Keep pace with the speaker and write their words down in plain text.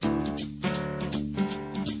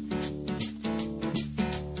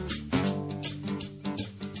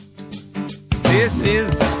This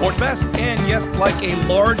is Sports Best, and yes, like a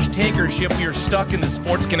large tanker ship, we are stuck in the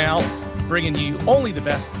Sports Canal, bringing you only the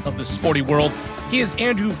best of the sporty world. He is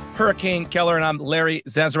Andrew Hurricane Keller, and I'm Larry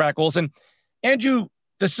Zazarak Olsen. Andrew,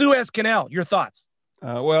 the Suez Canal, your thoughts?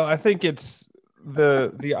 Well, I think it's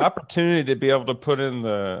the opportunity to be able to put in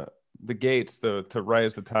the gates to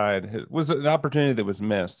rise the tide. It was an opportunity that was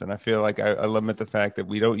missed, and I feel like I lament the fact that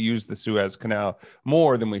we don't use the Suez Canal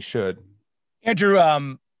more than we should.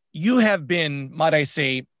 Andrew, you have been, might I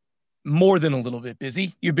say, more than a little bit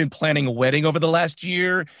busy. You've been planning a wedding over the last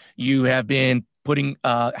year. You have been putting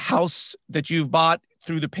a house that you've bought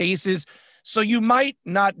through the paces. So you might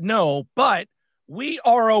not know, but we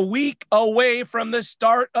are a week away from the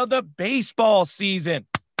start of the baseball season.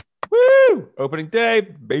 Woo! Opening day,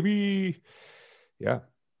 baby. Yeah.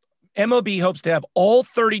 MLB hopes to have all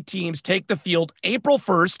 30 teams take the field April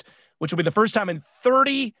 1st, which will be the first time in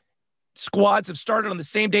 30 squads have started on the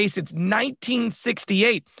same day since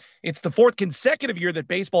 1968. It's the fourth consecutive year that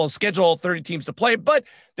baseball has scheduled all 30 teams to play, but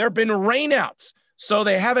there have been rainouts, so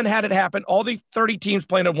they haven't had it happen. All the 30 teams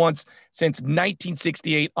playing at once since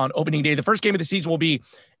 1968 on opening day. The first game of the season will be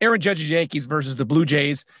Aaron Judge's Yankees versus the Blue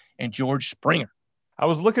Jays and George Springer. I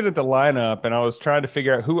was looking at the lineup and I was trying to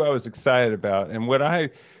figure out who I was excited about. And what I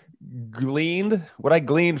gleaned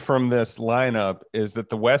from this lineup is that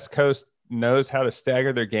the West Coast knows how to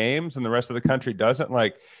stagger their games and the rest of the country doesn't.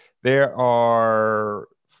 Like, there are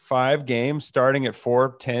 5 games starting at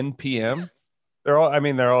 4:10 p.m. They're all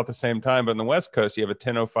at the same time, but in the West Coast you have a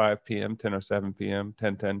 10:05 p.m., 10:07 p.m.,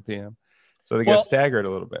 10:10 p.m. So they get staggered a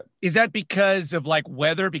little bit. Is that because of like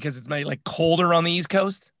weather, because it's maybe like colder on the East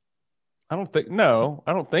Coast? I don't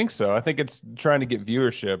think so. I think it's trying to get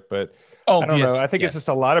viewership, but I don't know. I think it's just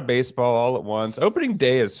a lot of baseball all at once. Opening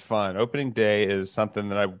day is fun. Opening day is something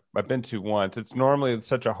that I've been to once. It's normally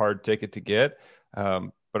such a hard ticket to get,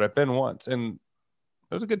 but I've been once, and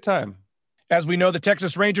it was a good time. As we know, the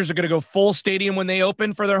Texas Rangers are going to go full stadium when they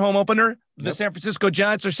open for their home opener. The Yep. San Francisco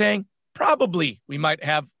Giants are saying probably we might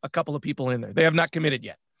have a couple of people in there. They have not committed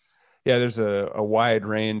yet. Yeah, there's a wide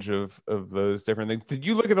range of those different things. Did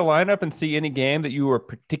you look at the lineup and see any game that you were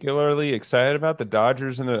particularly excited about? The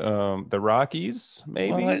Dodgers and the Rockies,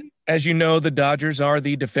 maybe? Well, as you know, the Dodgers are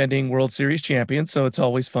the defending World Series champions, so it's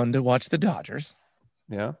always fun to watch the Dodgers.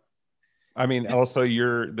 Yeah. I mean, also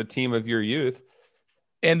you're the team of your youth.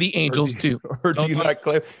 And the Angels, too. Or do you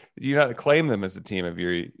not claim them as a team of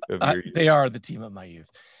your youth? They are the team of my youth.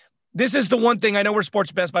 This is the one thing, I know we're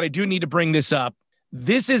Sports Best, but I do need to bring this up.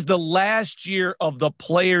 This is the last year of the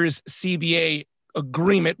players' CBA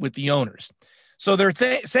agreement with the owners. So they're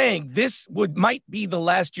saying this might be the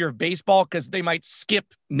last year of baseball because they might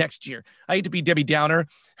skip next year. I hate to be Debbie Downer,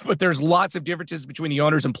 but there's lots of differences between the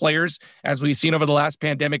owners and players, as we've seen over the last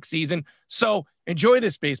pandemic season. So enjoy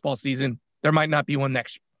this baseball season. There might not be one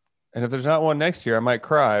next year. And if there's not one next year, I might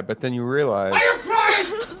cry, but then you realize... Are you crying?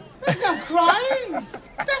 There's no crying.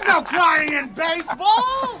 There's no crying in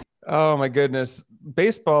baseball. Oh, my goodness.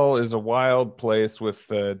 Baseball is a wild place with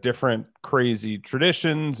different crazy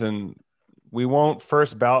traditions, and we won't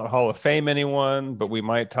first ballot Hall of Fame anyone, but we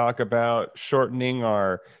might talk about shortening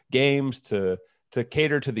our games to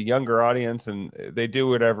cater to the younger audience, and they do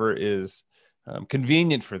whatever is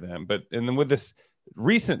convenient for them. And then with this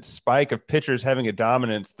recent spike of pitchers having a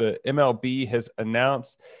dominance, the MLB has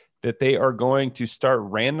announced that they are going to start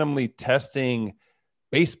randomly testing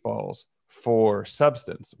baseballs for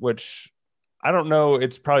substance, which I don't know.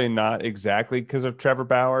 It's probably not exactly because of Trevor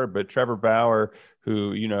Bauer, but Trevor Bauer,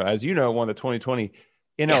 who, as you know, won the 2020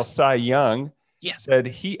 NL Cy Young, said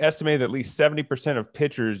he estimated at least 70% of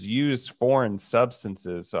pitchers use foreign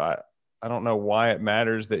substances. So I don't know why it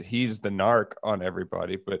matters that he's the narc on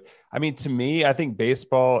everybody. But I mean, to me, I think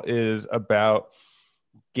baseball is about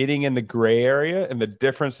getting in the gray area, and the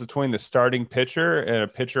difference between the starting pitcher and a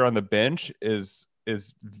pitcher on the bench is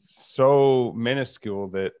so minuscule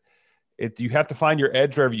that you have to find your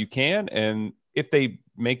edge wherever you can. And if they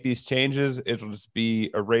make these changes, it'll just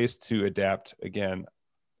be a race to adapt again.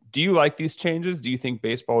 Do you like these changes? Do you think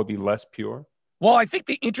baseball would be less pure? Well, I think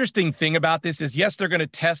the interesting thing about this is, yes, they're going to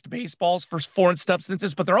test baseballs for foreign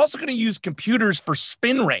substances, but they're also going to use computers for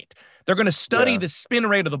spin rate. They're going to study the spin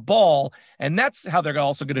rate of the ball, and that's how they're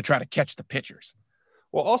also going to try to catch the pitchers.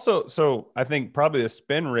 Well, also, so I think probably the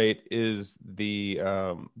spin rate is the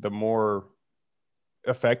more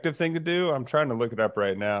effective thing to do. I'm trying to look it up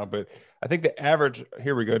right now, but I think an average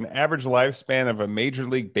lifespan of a Major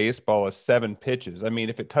League Baseball is 7 pitches. I mean,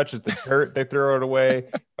 if it touches the dirt, they throw it away.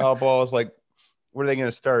 Foul balls, like, what are they going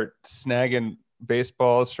to start snagging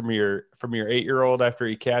baseballs from your 8-year-old after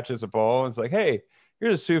he catches a ball? And it's like, hey,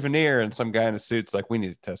 here's a souvenir, and some guy in a suit's like, we need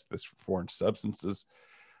to test this for foreign substances.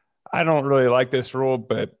 I don't really like this rule,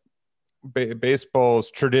 but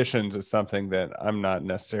baseball's traditions is something that I'm not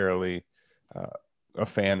necessarily a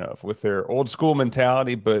fan of with their old school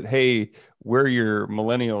mentality. But hey, we're your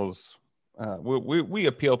millennials. We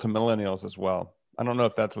appeal to millennials as well. I don't know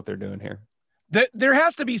if that's what they're doing here. There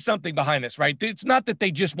has to be something behind this, right? It's not that they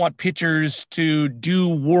just want pitchers to do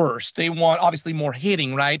worse. They want obviously more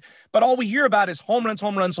hitting, right? But all we hear about is home runs,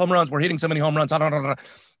 home runs, home runs. We're hitting so many home runs.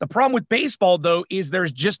 The problem with baseball, though, is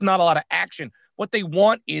there's just not a lot of action. What they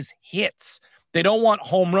want is hits. They don't want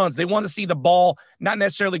home runs. They want to see the ball not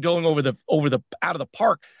necessarily going over the out of the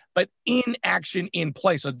park, but in action, in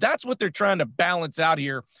play. So that's what they're trying to balance out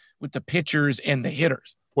here with the pitchers and the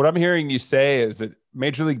hitters. What I'm hearing you say is that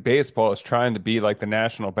Major League Baseball is trying to be like the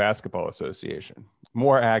National Basketball Association.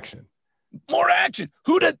 More action. More action.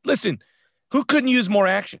 Who couldn't use more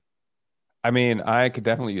action? I mean, I could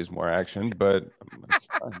definitely use more action, but it's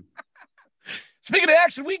fine. Speaking of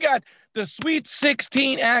action, we got the Sweet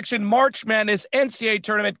 16 action, March Madness NCAA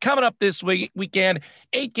tournament coming up this weekend.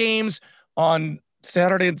 8 games on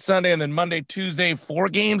Saturday and Sunday, and then Monday, Tuesday, 4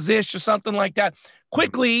 games-ish or something like that.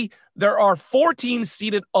 Quickly, there are 4 teams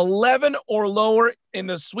seeded 11 or lower in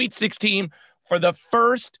the Sweet 16 for the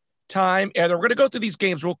first time. And we're going to go through these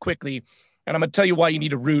games real quickly, and I'm going to tell you why you need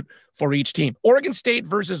to root for each team. Oregon State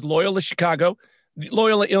versus Loyola Chicago,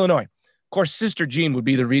 Loyola, Illinois. Of course, Sister Jean would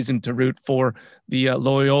be the reason to root for the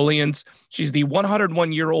Loyolians. She's the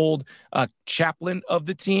 101-year-old chaplain of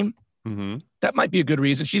the team. Mm-hmm. That might be a good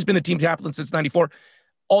reason. She's been the team chaplain since 94.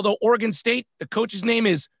 Although Oregon State, the coach's name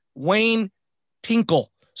is Wayne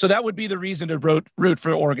Tinkle. So that would be the reason to root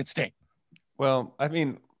for Oregon State. Well, I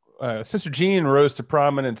mean, Sister Jean rose to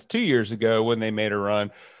prominence 2 years ago when they made a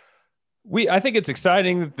run. I think it's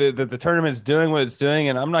exciting that the tournament's doing what it's doing,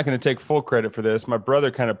 and I'm not going to take full credit for this. My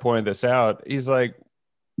brother kind of pointed this out. He's like,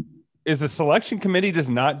 is the selection committee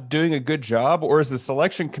just not doing a good job, or is the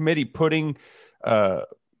selection committee putting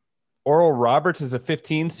Oral Roberts as a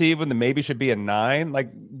 15 seed when the maybe should be a 9?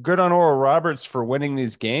 Like, good on Oral Roberts for winning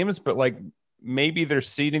these games, but like maybe they're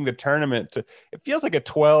seeding the tournament to. It feels like a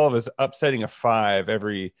 12 is upsetting a 5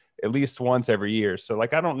 at least once every year. So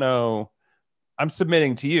like, I don't know. I'm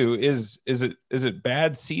submitting to you. Is it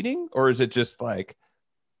bad seeding, or is it just like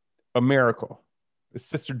a miracle? Is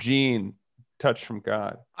Sister Jean touch from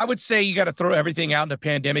God? I would say you got to throw everything out in a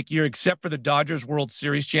pandemic year except for the Dodgers World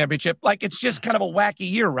Series championship. Like, it's just kind of a wacky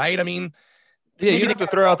year, right? I mean, yeah, you don't have to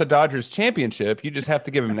throw out the Dodgers championship. You just have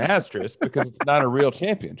to give them an asterisk because it's not a real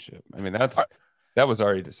championship. I mean, that was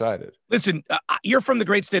already decided. Listen, you're from the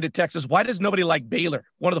great state of Texas. Why does nobody like Baylor?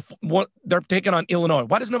 They're taking on Illinois.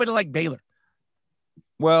 Why does nobody like Baylor?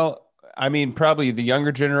 Well, I mean, probably the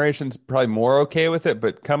younger generation's probably more okay with it,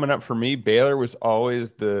 but coming up for me, Baylor was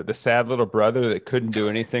always the sad little brother that couldn't do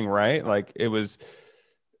anything right. Like, it was,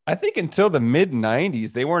 I think until the mid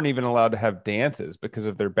 90s, they weren't even allowed to have dances because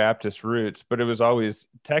of their Baptist roots, but it was always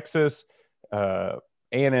Texas,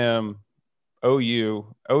 A&M,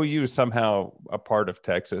 OU is somehow a part of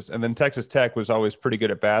Texas. And then Texas Tech was always pretty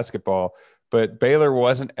good at basketball, but Baylor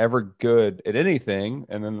wasn't ever good at anything.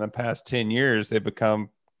 And in the past 10 years, they've become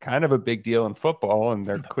kind of a big deal in football, and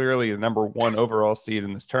they're clearly the number 1 overall seed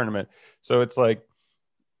in this tournament. So it's like,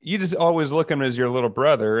 you just always look at them as your little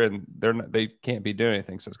brother, and they can't be doing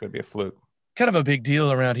anything. So it's going to be a fluke. Kind of a big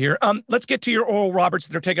deal around here. Let's get to your Oral Roberts.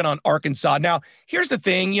 They're taking on Arkansas. Now, here's the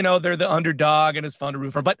thing, they're the underdog and it's fun to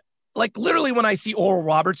root for, but like literally when I see Oral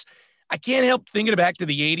Roberts, I can't help thinking back to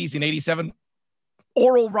the 80s and 87.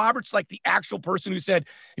 Oral Roberts, like the actual person who said,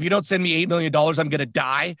 if you don't send me $8 million, I'm going to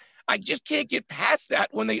die. I just can't get past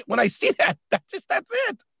that when I see that. That's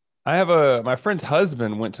it. I have my friend's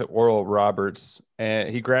husband went to Oral Roberts, and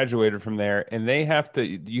he graduated from there, and you have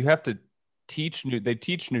to teach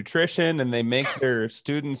nutrition, and they make their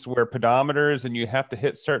students wear pedometers, and you have to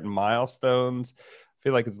hit certain milestones. I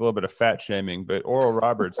feel like it's a little bit of fat shaming, but Oral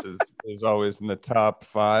Roberts is always in the top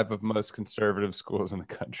 5 of most conservative schools in the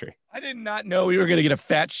country. I did not know we were going to get a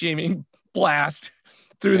fat shaming blast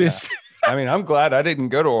through this. I mean, I'm glad I didn't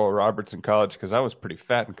go to Oral Roberts in college because I was pretty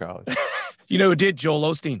fat in college. You know who did? Joel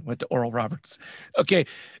Osteen went to Oral Roberts. Okay.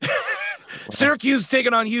 Syracuse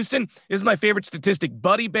taking on Houston. This is my favorite statistic.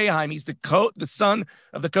 Buddy Boeheim, he's the son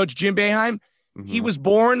of the coach Jim Boeheim. Mm-hmm. He was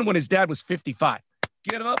born when his dad was 55.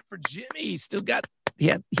 Get him up for Jimmy. He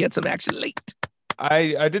had some action late.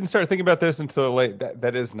 I didn't start thinking about this until late.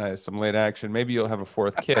 That is nice. Some late action. Maybe you'll have a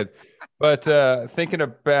fourth kid. But thinking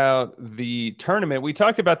about the tournament, we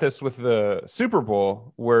talked about this with the Super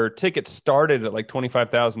Bowl, where tickets started at like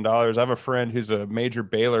 $25,000. I have a friend who's a major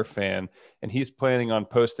Baylor fan, and he's planning on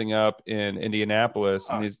posting up in Indianapolis.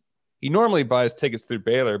 And he normally buys tickets through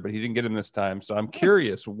Baylor, but he didn't get them this time. So I'm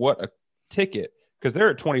curious what a ticket, because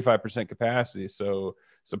they're at 25% capacity. So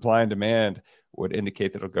supply and demand would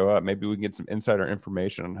indicate that it'll go up. Maybe we can get some insider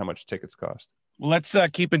information on how much tickets cost. Well, let's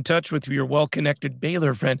keep in touch with your well-connected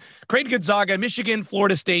Baylor friend. Creighton Gonzaga, Michigan,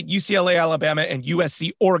 Florida State, UCLA, Alabama, and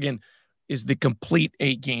USC, Oregon is the complete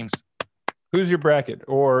 8 games. Who's your bracket?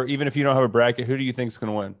 Or even if you don't have a bracket, who do you think is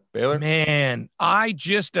going to win? Baylor? Man, I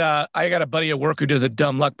just I got a buddy at work who does a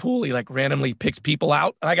dumb luck pool. He like randomly picks people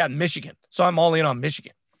out, and I got Michigan. So I'm all in on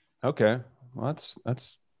Michigan. Okay. Well,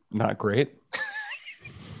 that's not great.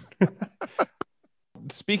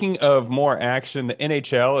 Speaking of more action, the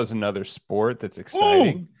NHL is another sport that's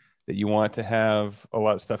exciting. That you want to have a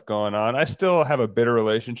lot of stuff going on. I still have a bitter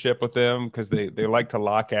relationship with them because they like to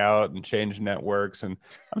lock out and change networks. And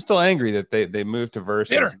I'm still angry that they moved to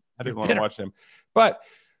Versus. Bitter. I didn't want to watch them. But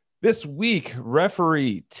this week,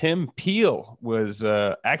 referee Tim Peel was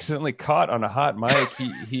accidentally caught on a hot mic.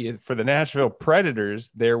 He for the Nashville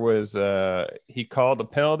Predators, there was he called a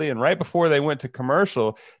penalty. And right before they went to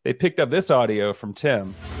commercial, they picked up this audio from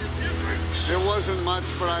Tim. It wasn't much,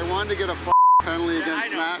 but I wanted to get a penalty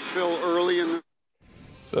against Nashville early in the.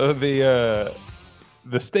 So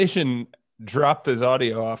the station dropped his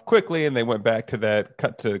audio off quickly, and they went back to that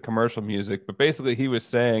cut to commercial music. But basically, he was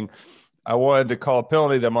saying, "I wanted to call a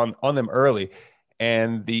penalty on them early,"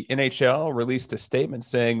 and the NHL released a statement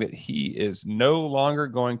saying that he is no longer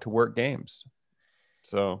going to work games.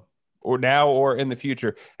 So, or now or in the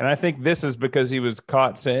future. And I think this is because he was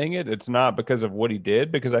caught saying it. It's not because of what he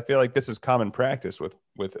did, because I feel like this is common practice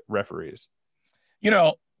with referees. You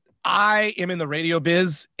know, I am in the radio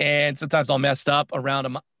biz, and sometimes I'll mess up around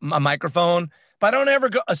a microphone, but I don't ever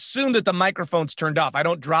assume that the microphone's turned off. I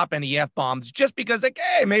don't drop any F-bombs just because, like,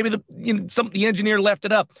 hey, maybe the engineer left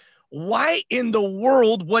it up. Why in the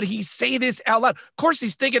world would he say this out loud? Of course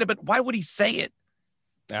he's thinking it, but why would he say it?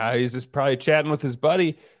 He's just probably chatting with his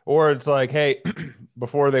buddy, or it's like, hey,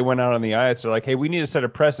 before they went out on the ice, they're like, hey, we need to set a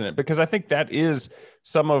precedent, because I think that is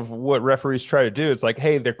some of what referees try to do. It's like,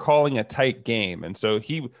 hey, they're calling a tight game. And so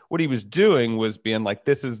what he was doing was being like,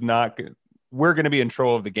 this is not, we're going to be in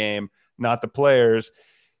control of the game, not the players.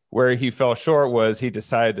 Where he fell short was he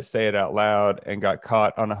decided to say it out loud and got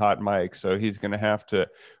caught on a hot mic. So he's going to have to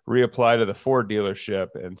reapply to the Ford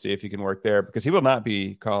dealership and see if he can work there, because he will not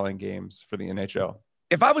be calling games for the NHL.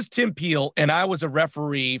 If I was Tim Peel and I was a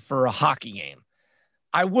referee for a hockey game,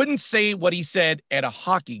 I wouldn't say what he said at a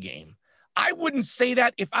hockey game. I wouldn't say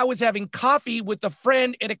that if I was having coffee with a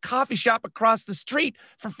friend at a coffee shop across the street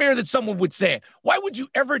for fear that someone would say it. Why would you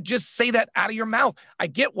ever just say that out of your mouth? I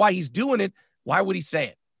get why he's doing it. Why would he say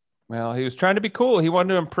it? Well, he was trying to be cool. He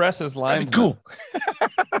wanted to impress his linesmen. Cool.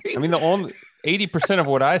 I mean, the only 80% of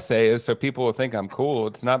what I say is so people will think I'm cool.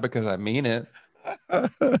 It's not because I mean it.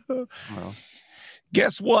 Well.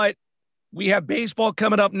 Guess what? We have baseball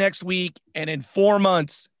coming up next week, and in 4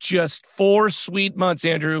 months, just 4 sweet months,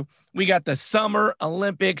 Andrew, we got the Summer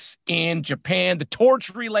Olympics in Japan, the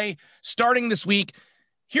torch relay starting this week.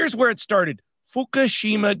 Here's where it started.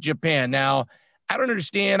 Fukushima, Japan. Now, I don't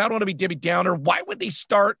understand. I don't want to be Debbie Downer. Why would they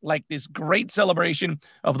start like this great celebration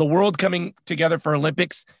of the world coming together for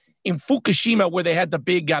Olympics in Fukushima, where they had the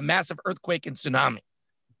big massive earthquake and tsunami?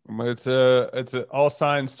 It's all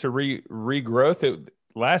signs to regrowth.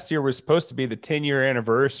 Last year was supposed to be the 10-year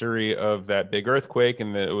anniversary of that big earthquake,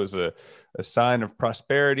 and that it was a sign of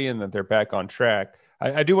prosperity and that they're back on track.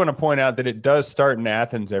 I do want to point out that it does start in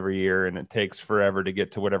Athens every year, and it takes forever to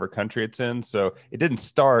get to whatever country it's in. So it didn't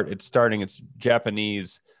start. It's starting its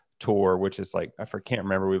Japanese tour, which is like, I can't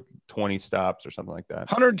remember, with 20 stops or something like that.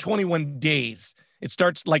 121 days. It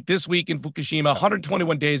starts like this week in Fukushima,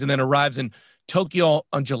 121 days, and then arrives in Tokyo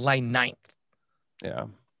on July 9th. Yeah.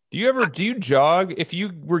 Do you jog? If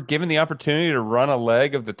you were given the opportunity to run a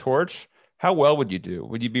leg of the torch, how well would you do?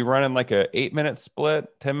 Would you be running like a 8-minute split,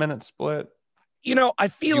 10-minute split? You know, I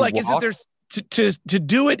feel like, isn't there to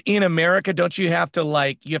do it in America, don't you have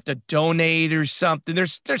to donate or something?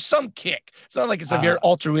 There's some kick. It's not like it's a very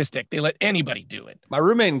altruistic. They let anybody do it. My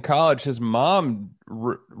roommate in college, his mom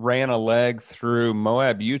ran a leg through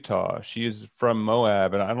Moab, Utah. She's from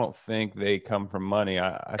Moab, and I don't think they come from money.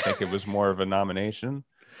 I think it was more of a nomination.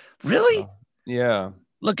 Really? Yeah.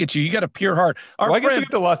 Look at you. You got a pure heart. I guess we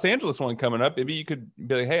got the Los Angeles one coming up. Maybe you could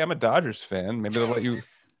be like, hey, I'm a Dodgers fan. Maybe they'll let you.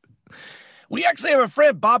 We actually have a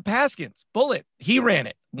friend, Bob Paskins, Bullet. He ran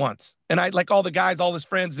it once. And I like all the guys, all his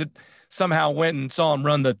friends that somehow went and saw him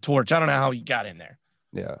run the torch. I don't know how he got in there.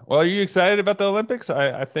 Yeah. Well, are you excited about the Olympics?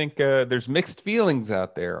 I think there's mixed feelings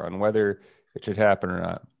out there on whether it should happen or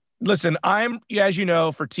not. Listen, I'm, as you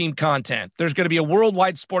know, for team content. There's going to be a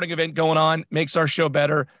worldwide sporting event going on. Makes our show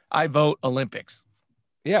better. I vote Olympics.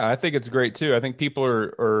 Yeah, I think it's great too. I think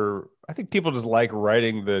people I think people just like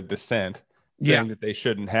writing the dissent, saying that they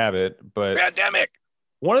shouldn't have it. But pandemic.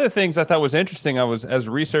 One of the things I thought was interesting, as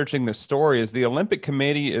researching the story, is the Olympic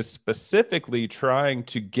Committee is specifically trying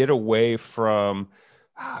to get away from,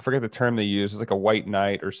 I forget the term they use, it's like a white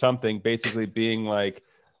knight or something, basically being like,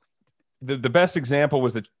 the best example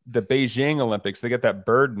was the Beijing Olympics. They get that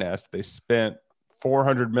bird nest they spent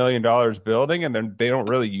 $400 million building, and then they don't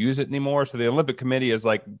really use it anymore. So the Olympic Committee is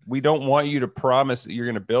like, we don't want you to promise that you're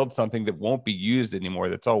going to build something that won't be used anymore.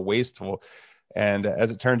 That's all wasteful. And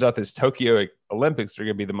as it turns out, this Tokyo Olympics are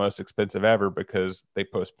going to be the most expensive ever because they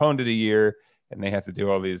postponed it a year and they have to do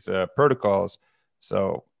all these protocols.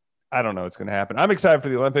 So I don't know what's going to happen. I'm excited for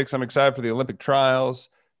the Olympics. I'm excited for the Olympic trials,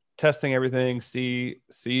 testing everything, see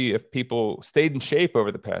if people stayed in shape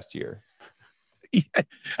over the past year.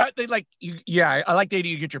 I like the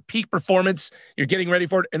idea you get your peak performance, you're getting ready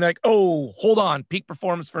for it, and they're like, oh, hold on, peak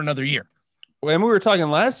performance for another year. And we were talking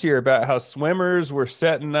last year about how swimmers were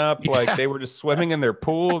setting up like they were just swimming in their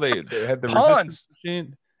pool. They had the resistance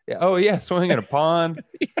machine. Yeah. Oh yeah, swimming in a pond.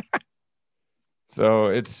 So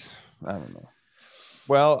it's, I don't know.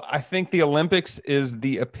 Well, I think the Olympics is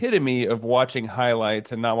the epitome of watching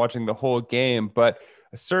highlights and not watching the whole game. But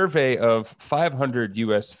a survey of 500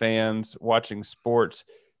 U.S. fans watching sports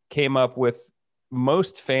came up with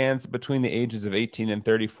most fans between the ages of 18 and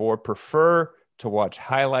 34 prefer to watch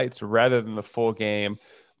highlights rather than the full game.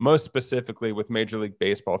 Most specifically with Major League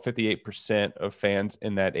Baseball, 58% of fans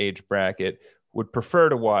in that age bracket would prefer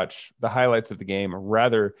to watch the highlights of the game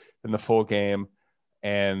rather than the full game.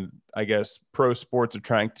 And I guess pro sports are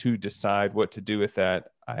trying to decide what to do with that.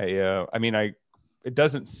 It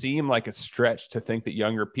doesn't seem like a stretch to think that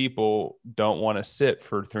younger people don't want to sit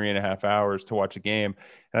for 3.5 hours to watch a game.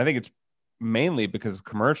 And I think it's mainly because of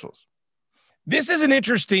commercials. This is an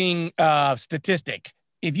interesting statistic.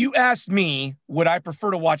 If you asked me, would I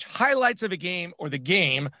prefer to watch highlights of a game or the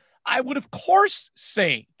game? I would, of course,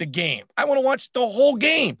 say the game. I want to watch the whole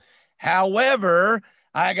game. However,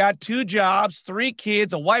 I got 2 jobs, 3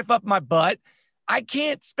 kids, a wife up my butt. I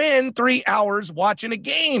can't spend 3 hours watching a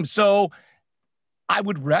game. So I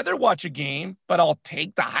would rather watch a game, but I'll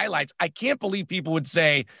take the highlights. I can't believe people would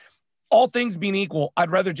say, all things being equal,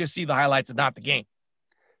 I'd rather just see the highlights and not the game.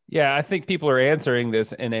 Yeah, I think people are answering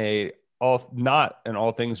this in not an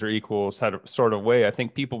all things are equal sort of way. I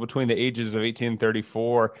think people between the ages of 18 and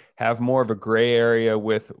 34 have more of a gray area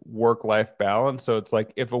with work-life balance. So it's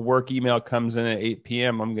like if a work email comes in at 8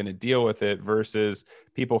 p.m., I'm going to deal with it, versus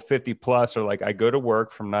people 50 plus are like, I go to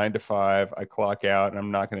work from 9 to 5, I clock out, and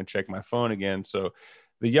I'm not going to check my phone again. So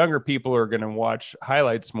the younger people are going to watch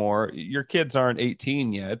highlights more. Your kids aren't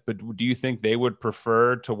 18 yet, but do you think they would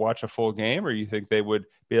prefer to watch a full game, or you think they would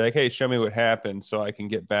be like, hey, show me what happened so I can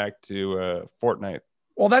get back to Fortnite?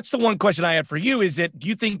 Well, that's the one question I had for you. Is that, do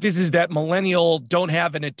you think this is that millennial don't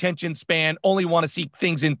have an attention span, only want to see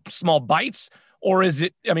things in small bites? Or is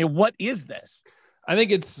it, what is this? I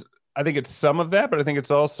think it's some of that, but I think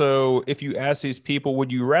it's also, if you ask these people, would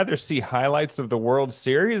you rather see highlights of the World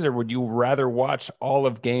Series or would you rather watch all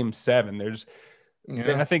of Game 7?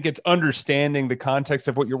 I think it's understanding the context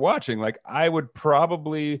of what you're watching. Like I would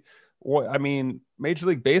probably, Major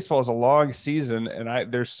League Baseball is a long season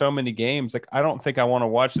and there's so many games. Like I don't think I want to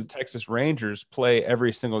watch the Texas Rangers play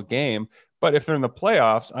every single game, but if they're in the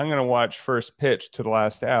playoffs, I'm going to watch first pitch to the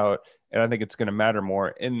last out. And I think it's going to matter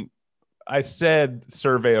more. And I said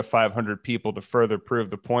survey of 500 people to further prove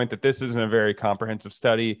the point that this isn't a very comprehensive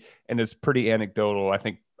study and it's pretty anecdotal. I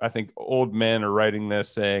think old men are writing this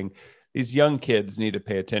saying these young kids need to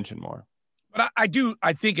pay attention more. But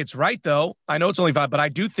I think it's right, though. I know it's only 5, but I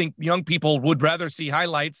do think young people would rather see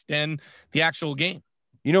highlights than the actual game.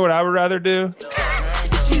 You know what I would rather do?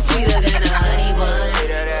 She's sweeter than a honey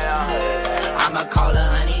bun. I'ma call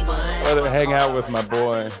her honey bun. I'd rather hang out with my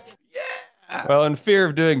boy. Yeah. Well, in fear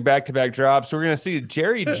of doing back-to-back drops, we're going to see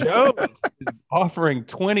Jerry Jones is offering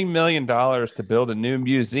 $20 million to build a new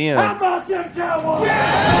museum. How about them Cowboys?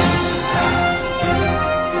 Yeah!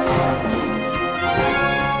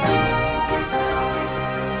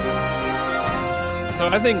 So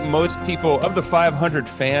I think most people, of the 500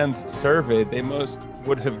 fans surveyed, they most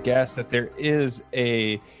would have guessed that there is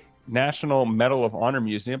a National Medal of Honor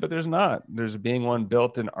museum, but there's not. There's being one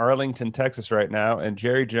built in Arlington, Texas right now, and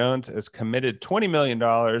Jerry Jones has committed $20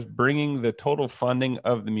 million, bringing the total funding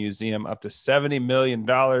of the museum up to $70 million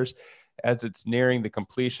as it's nearing the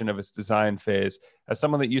completion of its design phase. As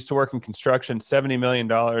someone that used to work in construction, $70 million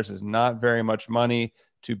is not very much money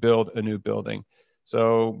to build a new building.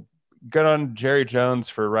 So good on Jerry Jones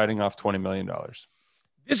for writing off $20 million.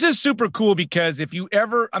 This is super cool because if you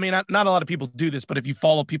ever, I mean, not a lot of people do this, but if you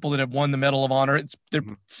follow people that have won the Medal of Honor, they're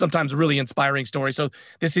sometimes really inspiring stories. So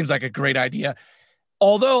this seems like a great idea.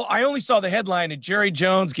 Although I only saw the headline and Jerry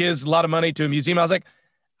Jones gives a lot of money to a museum. I was like,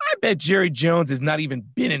 I bet Jerry Jones has not even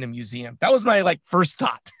been in a museum. That was my first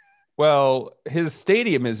thought. Well, his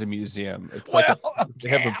stadium is a museum. It's they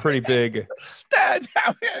have a pretty big.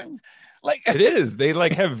 It is. They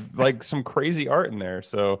have some crazy art in there.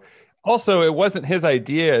 So also, it wasn't his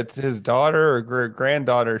idea. It's his daughter or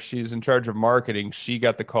granddaughter. She's in charge of marketing. She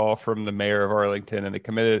got the call from the mayor of Arlington, and they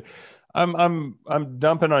committed. I'm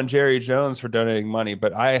dumping on Jerry Jones for donating money,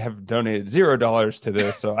 but I have donated $0 to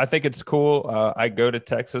this, so I think it's cool. I go to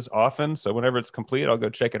Texas often, so whenever it's complete, I'll go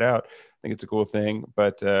check it out. I think it's a cool thing,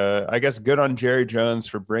 but I guess good on Jerry Jones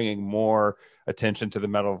for bringing more attention to the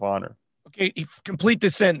Medal of Honor. Okay, complete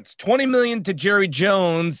this sentence. $20 million to Jerry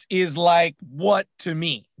Jones is like what to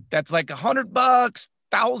me? That's like $100,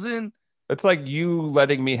 $1,000. It's like you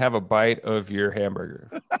letting me have a bite of your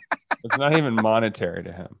hamburger. It's not even monetary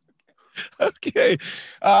to him. Okay,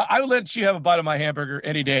 I will let you have a bite of my hamburger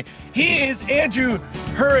any day. He is Andrew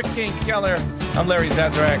Hurricane Keller. I'm Larry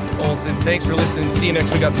Zazarak Olsen. Thanks for listening. See you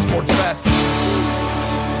next week on the Sports Fest.